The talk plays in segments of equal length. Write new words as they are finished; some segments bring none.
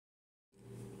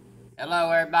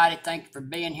Hello everybody, thank you for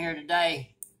being here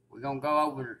today. We're going to go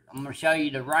over, I'm going to show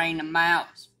you the rain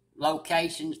amounts,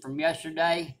 locations from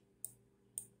yesterday.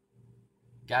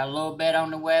 Got a little bit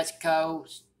on the west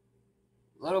coast,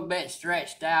 a little bit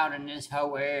stretched out in this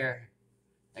whole area.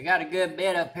 They got a good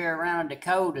bit up here around the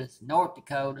Dakotas, North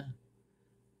Dakota,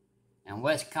 and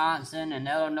Wisconsin and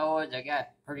Illinois. They got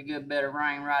a pretty good bit of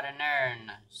rain right in there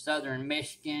in southern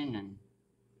Michigan, and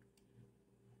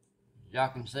y'all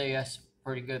can see that's a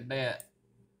pretty good bit.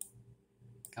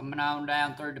 Coming on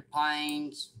down through the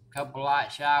plains, a couple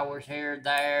light showers here and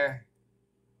there.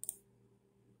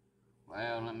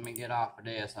 Well, let me get off of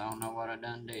this. I don't know what I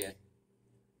done did.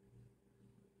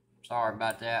 Sorry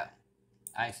about that.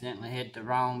 I accidentally hit the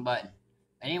wrong button.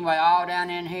 Anyway, all down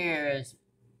in here is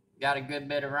got a good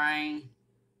bit of rain.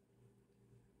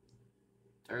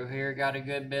 Through here got a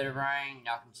good bit of rain.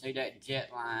 Y'all can see that jet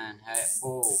line, how it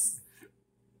pulled.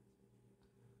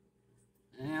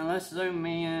 And let's zoom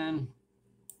in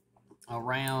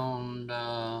around,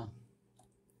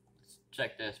 let's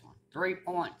check this one.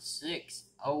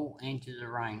 3.60 inches of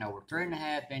rain, over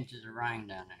 3.5 inches of rain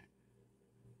down there.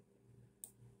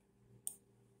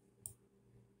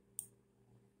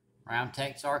 Around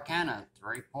Texarkana,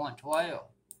 3.12.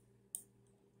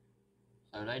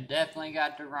 So they definitely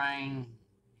got the rain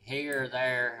here,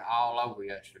 there, all over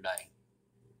yesterday.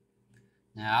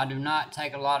 Now, I do not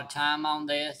take a lot of time on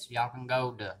this. Y'all can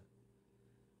go to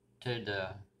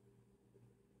the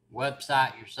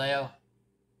website yourself.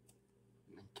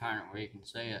 Let me turn it where you can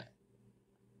see it.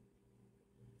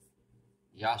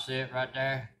 Y'all see it right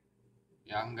there?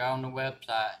 Y'all can go on the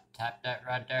website, type that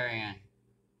right there in,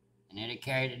 and it'll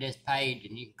carry to this page,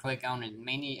 and you can click on as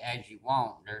many as you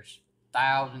want. There's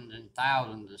thousands and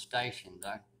thousands of stations.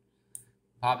 I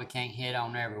probably can't hit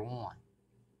on every one.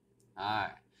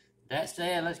 Alright. That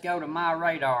said, let's go to my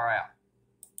radar out.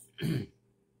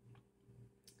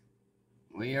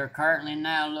 We are currently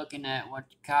now looking at what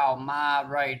you call my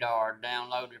radar,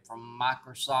 downloaded from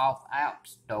Microsoft App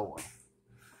Store.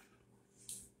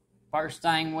 First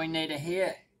thing we need to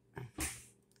hit,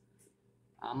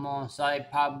 I'm going to say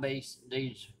probably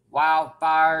these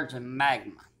wildfires and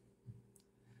magma.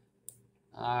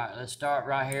 Alright, let's start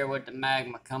right here with the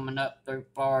magma coming up through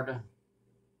Florida.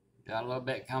 Got a little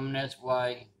bit coming this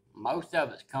way. Most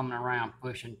of it's coming around,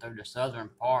 pushing through the southern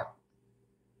part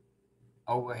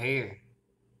over here.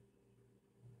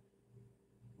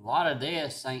 A lot of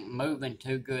this ain't moving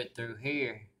too good through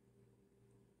here.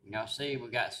 Y'all see we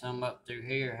got some up through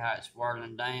here, how it's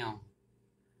swirling down.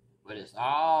 But it's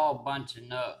all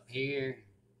bunching up here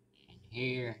and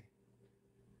here.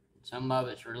 Some of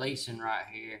it's releasing right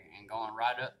here and going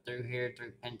right up through here,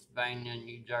 through Pennsylvania,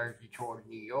 New Jersey, towards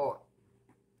New York.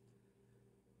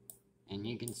 And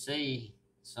you can see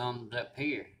some's up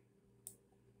here.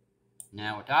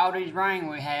 Now, with all these rain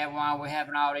we have, while we're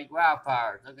having all these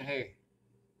wildfires, look at here.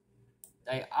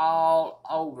 They all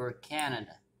over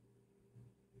Canada.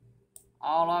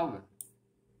 All over.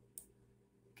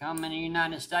 Come in the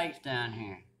United States down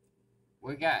here.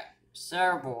 We got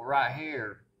several right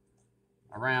here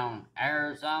around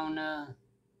Arizona,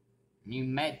 New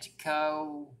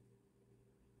Mexico,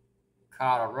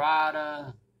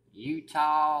 Colorado,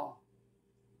 Utah.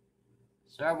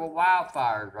 Several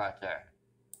wildfires right there.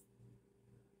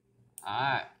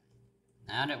 Alright.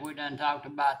 Now that we done talked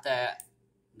about that,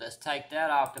 let's take that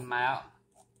off the map.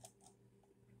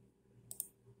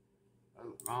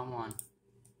 Oh, wrong one.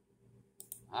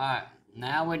 Alright,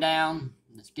 now we're down.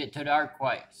 Let's get to the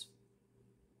earthquakes.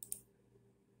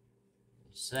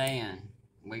 It's saying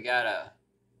we got a,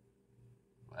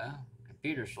 well,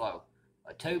 computer slow.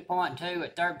 A 2.2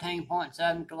 at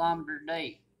 13.7 kilometers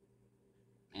deep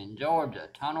in Georgia,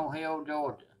 Tunnel Hill,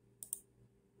 Georgia.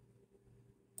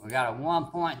 We got a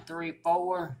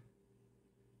 1.34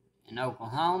 in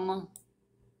Oklahoma.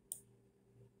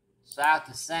 South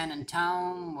of San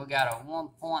Antonio, we got a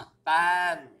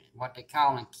 1.5, what they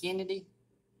call in Kennedy,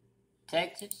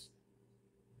 Texas.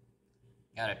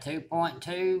 Got a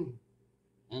 2.2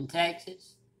 in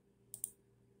Texas.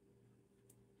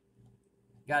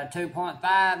 Got a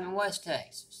 2.5 in West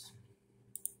Texas.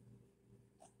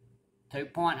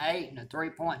 2.8 and a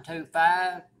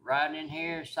 3.25 right in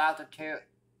here south of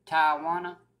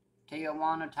Tijuana.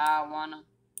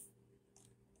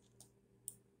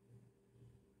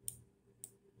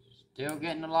 Still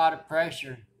getting a lot of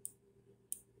pressure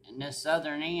in this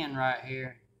southern end right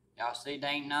here. Y'all see they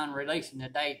ain't none releasing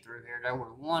today through here. There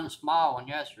was one small one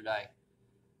yesterday.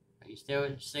 But you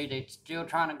still see they still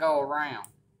trying to go around.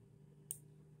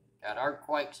 Got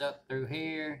earthquakes up through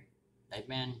here. They've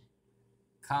been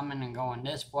coming and going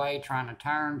this way, trying to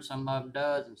turn. Some of them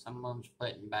does, and some of them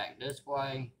splitting back this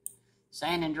way.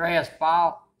 San Andreas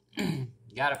fault.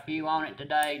 Got a few on it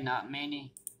today, not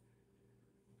many.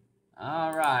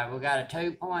 Alright, we got a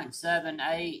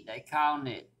 2.78. They calling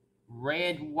it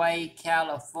Redway,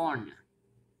 California.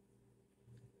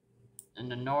 In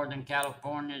the northern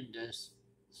California, just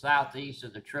southeast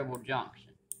of the Triple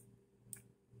Junction.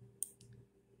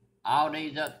 All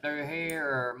these up through here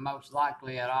are most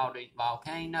likely at all these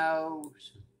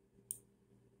volcanoes.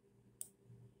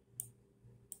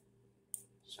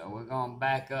 So we're going to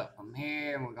back up from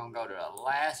here and we're going to go to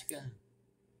Alaska.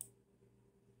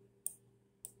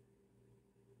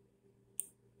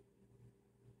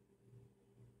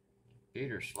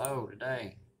 Computer's slow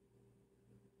today.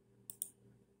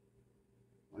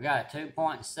 We got a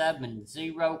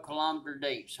 2.70 kilometer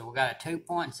deep. So we got a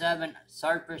 2.7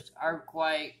 surface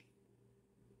earthquake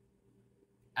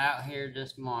out here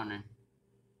this morning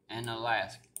in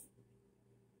Alaska.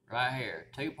 Right here.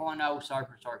 2.0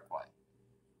 surface earthquake.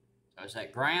 So it's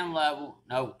at ground level.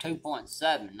 No,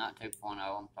 2.7, not 2.0.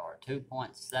 I'm sorry.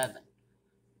 2.7. Then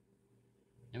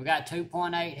we got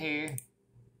 2.8 here.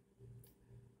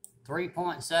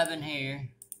 3.7 here.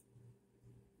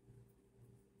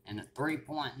 And a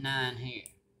 3.9 here.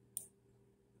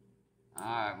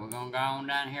 Alright, we're going to go on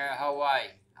down here at Hawaii.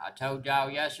 I told y'all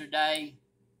yesterday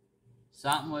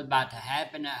something was about to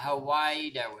happen at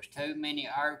Hawaii. There was too many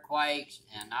earthquakes,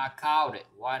 and I called it.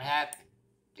 What happened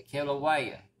to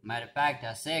Kilauea? Matter of fact,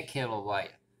 I said Kilauea.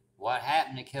 What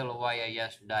happened to Kilauea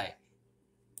yesterday?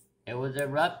 It was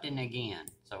erupting again.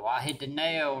 So I hit the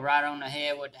nail right on the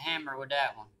head with the hammer with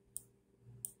that one.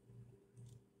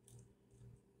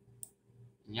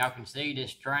 And y'all can see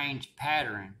this strange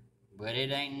pattern, but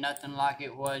it ain't nothing like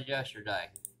it was yesterday.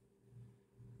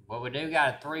 But we do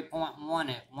got a 3.1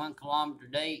 at 1 kilometer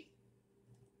deep,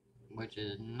 which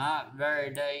is not very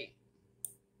deep.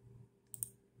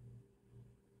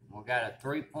 We got a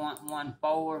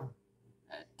 3.14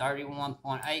 at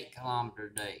 31.8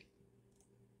 kilometer deep.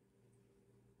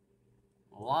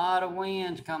 A lot of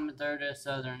winds coming through this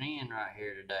southern end right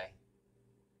here today.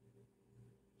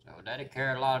 So that'll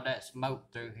carry a lot of that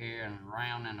smoke through here and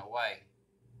around and away.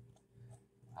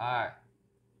 Alright.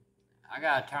 I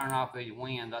gotta turn off these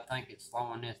winds. I think it's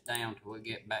slowing this down till we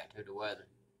get back to the weather.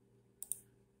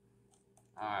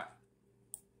 Alright.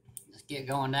 Let's get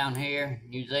going down here.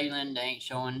 New Zealand, they ain't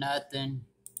showing nothing.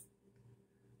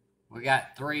 We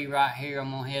got 3 right here.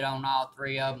 I'm gonna hit on all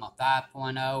 3 of them. A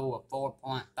 5.0, a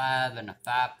 4.5, and a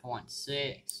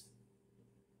 5.6.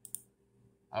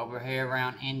 Over here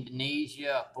around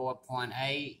Indonesia, a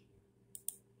 4.8.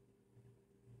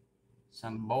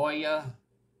 Samboya,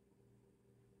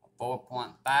 a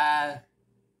 4.5.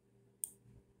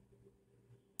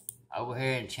 Over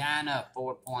here in China, a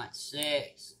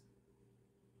 4.6.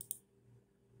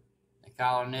 They're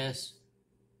calling this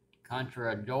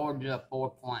country of Georgia,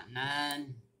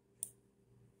 4.9.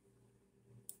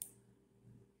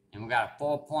 And we got a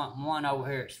 4.1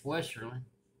 over here at Switzerland.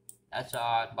 That's an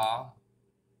oddball.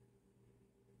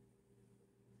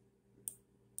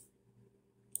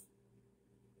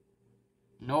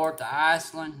 North of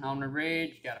Iceland on the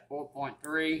ridge, got a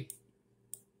 4.3.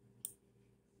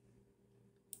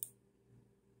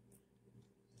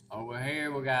 Over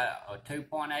here we got a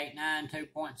 2.89,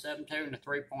 2.72, and a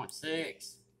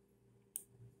 3.6.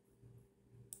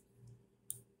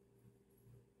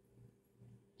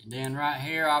 And then right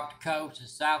here off the coast of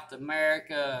South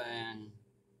America and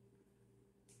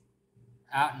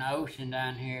out in the ocean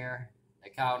down here,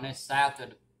 they call this south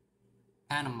of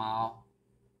Panama,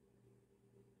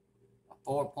 a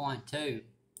 4.2.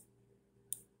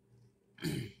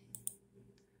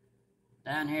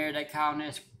 Down here they call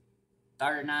this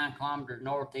 39 kilometers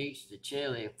northeast of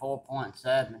Chile, a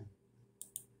 4.7.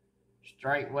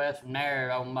 Straight west from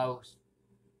there almost,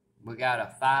 we got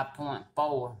a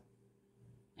 5.4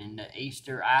 in the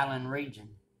Easter Island region.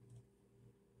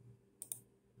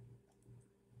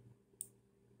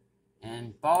 And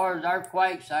as far as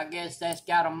earthquakes, I guess that's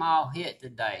got them all hit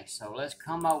today. So let's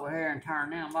come over here and turn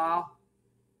them off.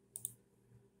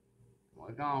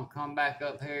 We're going to come back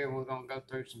up here. We're going to go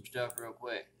through some stuff real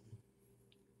quick.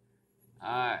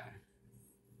 Alright.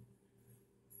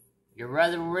 Your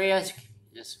weather risk,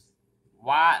 this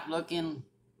white looking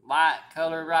light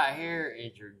color right here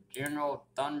is your general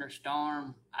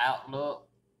thunderstorm outlook.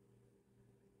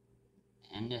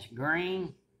 And this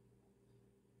green,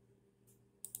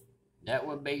 that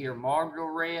would be your marginal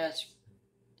risk.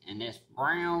 And this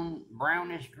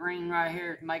brownish green right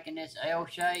here is making this L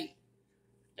shape.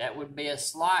 That would be a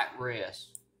slight risk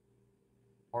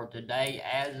for today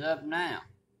as of now.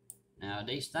 Now,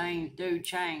 these things do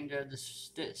change as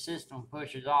the system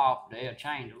pushes off. They'll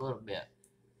change a little bit.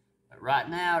 But right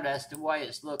now, that's the way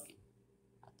it's looking.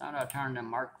 I thought I turned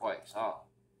them earthquakes off.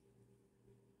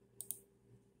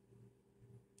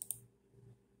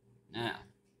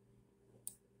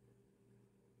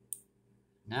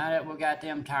 Now that we got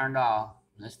them turned off,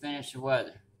 let's finish the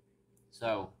weather.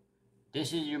 So,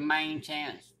 this is your main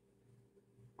chance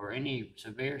for any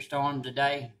severe storm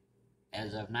today,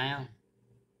 as of now.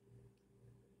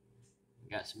 We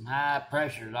got some high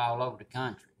pressures all over the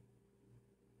country.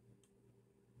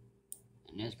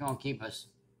 And it's going to keep us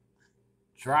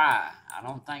dry. I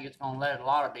don't think it's going to let a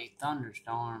lot of these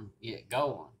thunderstorms get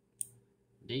going.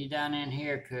 These down in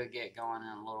here could get going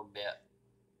in a little bit.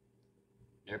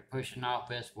 They're pushing off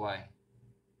this way.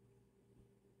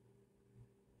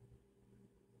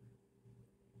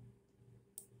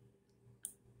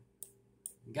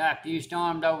 Got a few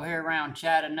storms over here around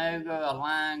Chattanooga, a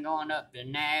line going up to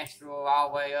Nashville, all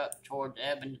the way up towards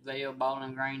Evansville,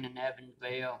 Bowling Green and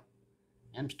Evansville.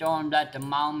 Them storms at the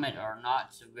moment are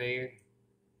not severe.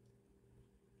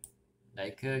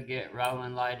 They could get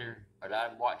rolling later, but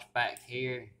I'd watch back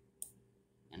here.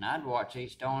 And I'd watch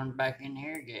these storms back in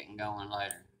here getting going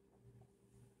later.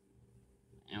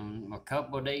 And a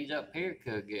couple of these up here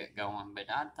could get going, but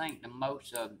I think the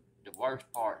most of the worst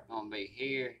part is going to be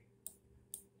here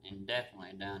and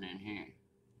definitely down in here.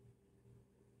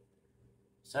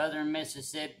 Southern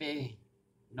Mississippi,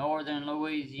 northern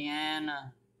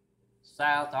Louisiana,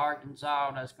 South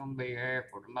Arkansas, that's going to be here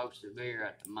for the most severe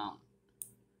at the moment.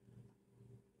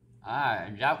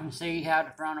 Alright, y'all can see how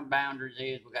the front of boundaries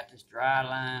is. We got this dry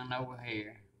line over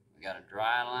here. We got a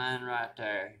dry line right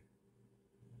there.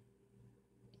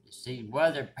 You see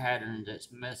weather patterns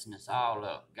that's messing us all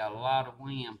up. Got a lot of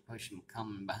wind pushing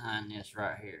coming behind this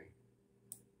right here.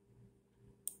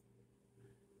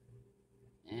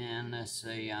 And let's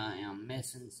see, I am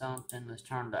missing something. Let's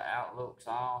turn the outlooks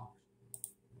off.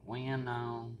 Wind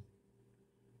on.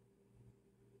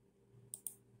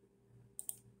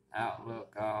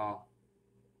 Outlook off.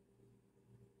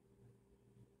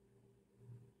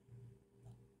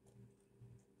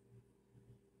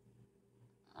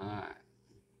 Alright.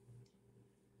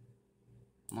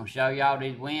 I'm going to show y'all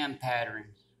these wind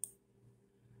patterns.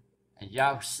 As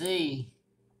y'all see,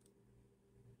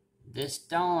 this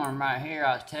storm right here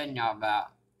I was telling y'all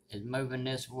about is moving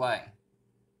this way.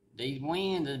 These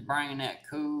winds is bringing that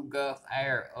cool Gulf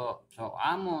air up. So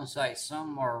I'm going to say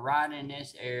somewhere right in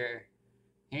this area,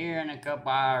 here in a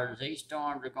couple hours, these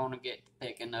storms are going to get to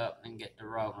picking up and get to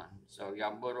rolling. So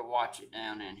y'all better watch it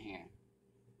down in here.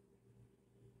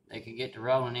 They can get to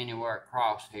rolling anywhere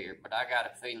across here, but I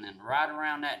got a feeling right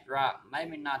around that drop,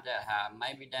 maybe not that high,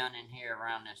 maybe down in here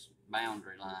around this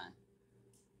boundary line,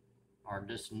 or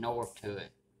just north to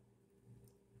it.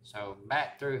 So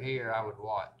back through here I would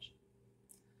watch.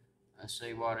 Let's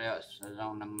see what else is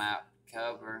on the map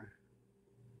cover.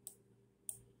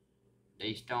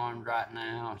 These storms right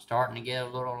now are starting to get a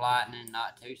little lightning,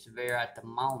 not too severe at the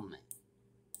moment.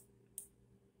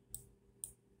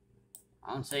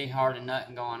 I don't see hardly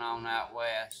nothing going on out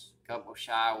west. A couple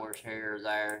showers here or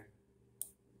there.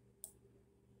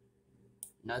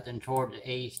 Nothing toward the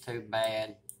east too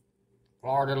bad.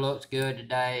 Florida looks good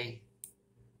today.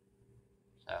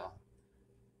 So,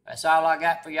 that's all I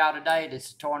got for y'all today. This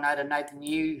is Tornado Nathan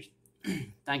News.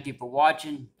 Thank you for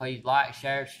watching. Please like,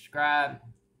 share, subscribe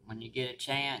when you get a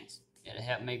chance. It'll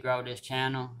help me grow this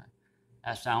channel.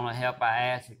 That's the only help I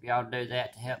ask. If y'all do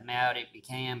that to help me out if you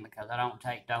can, because I don't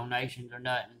take donations or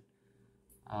nothing.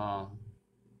 I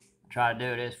try to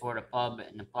do this for the public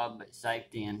and the public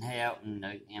safety and help and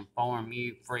to inform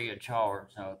you free of charge.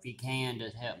 So if you can,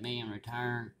 just help me in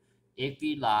return. If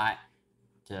you'd like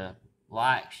to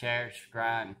like, share,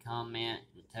 subscribe, and comment,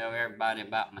 and tell everybody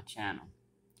about my channel.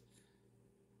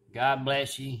 God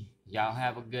bless you. Y'all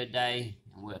have a good day,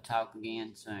 and we'll talk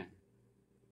again soon.